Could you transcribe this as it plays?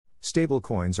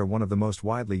Stablecoins are one of the most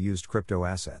widely used crypto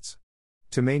assets.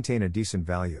 To maintain a decent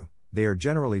value, they are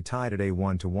generally tied at a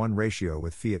 1-to-1 ratio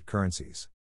with fiat currencies.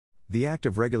 The act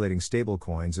of regulating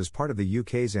stablecoins is part of the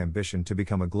UK's ambition to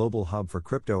become a global hub for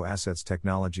crypto assets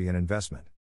technology and investment.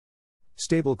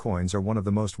 Stablecoins are one of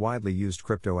the most widely used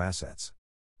crypto assets.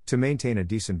 To maintain a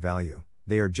decent value,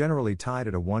 they are generally tied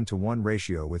at a 1-to-1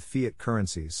 ratio with fiat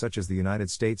currencies such as the United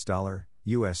States dollar,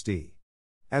 USD.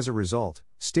 As a result,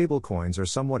 stablecoins are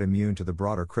somewhat immune to the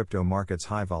broader crypto market's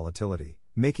high volatility,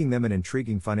 making them an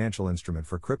intriguing financial instrument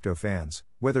for crypto fans,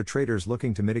 whether traders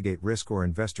looking to mitigate risk or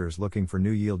investors looking for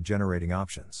new yield-generating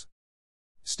options.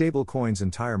 Stablecoins'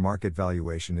 entire market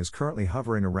valuation is currently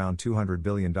hovering around $200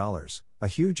 billion, a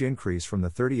huge increase from the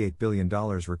 $38 billion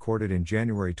recorded in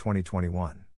January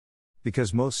 2021.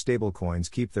 Because most stablecoins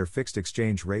keep their fixed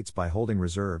exchange rates by holding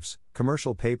reserves,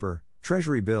 commercial paper,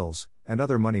 treasury bills, and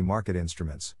other money market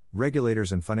instruments,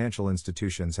 regulators and financial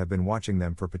institutions have been watching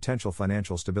them for potential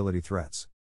financial stability threats.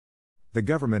 The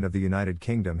government of the United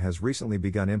Kingdom has recently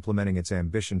begun implementing its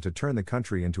ambition to turn the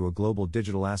country into a global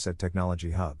digital asset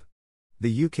technology hub.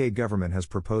 The UK government has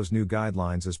proposed new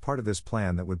guidelines as part of this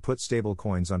plan that would put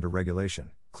stablecoins under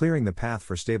regulation, clearing the path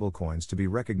for stablecoins to be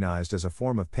recognized as a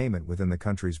form of payment within the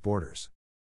country's borders.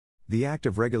 The act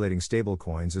of regulating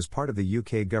stablecoins is part of the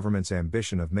UK government's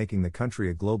ambition of making the country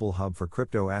a global hub for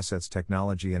crypto assets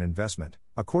technology and investment,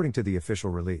 according to the official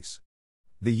release.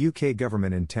 The UK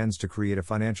government intends to create a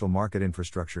financial market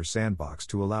infrastructure sandbox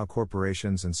to allow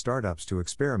corporations and startups to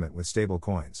experiment with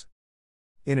stablecoins.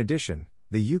 In addition,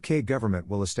 the UK government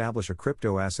will establish a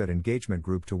crypto asset engagement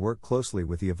group to work closely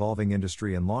with the evolving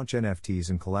industry and launch NFTs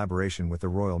in collaboration with the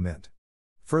Royal Mint.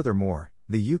 Furthermore,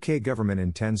 the UK government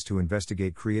intends to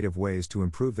investigate creative ways to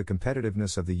improve the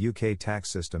competitiveness of the UK tax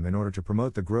system in order to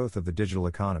promote the growth of the digital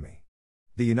economy.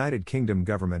 The United Kingdom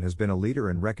government has been a leader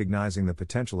in recognizing the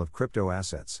potential of crypto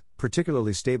assets,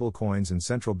 particularly stablecoins and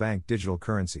central bank digital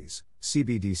currencies,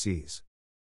 CBDCs.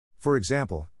 For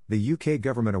example, the UK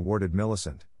government awarded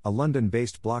Millicent, a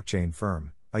London-based blockchain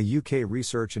firm, a UK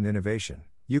research and innovation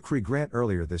 (UCRI) grant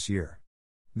earlier this year.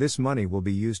 This money will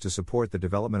be used to support the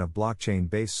development of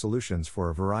blockchain-based solutions for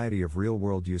a variety of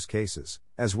real-world use cases,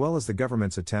 as well as the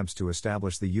government's attempts to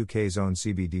establish the UK's own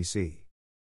CBDC.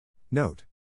 Note: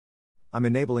 I'm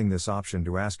enabling this option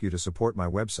to ask you to support my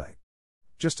website.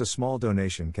 Just a small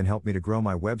donation can help me to grow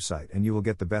my website and you will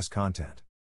get the best content.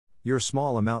 Your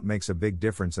small amount makes a big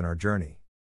difference in our journey.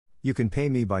 You can pay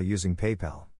me by using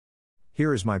PayPal.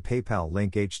 Here is my PayPal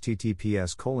link: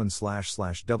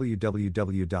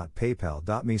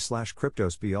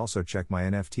 https://www.paypal.me/cryptosp. Also check my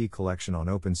NFT collection on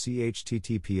OpenSea: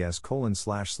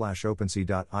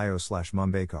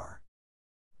 https://opensea.io/mumbekar.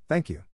 Thank you.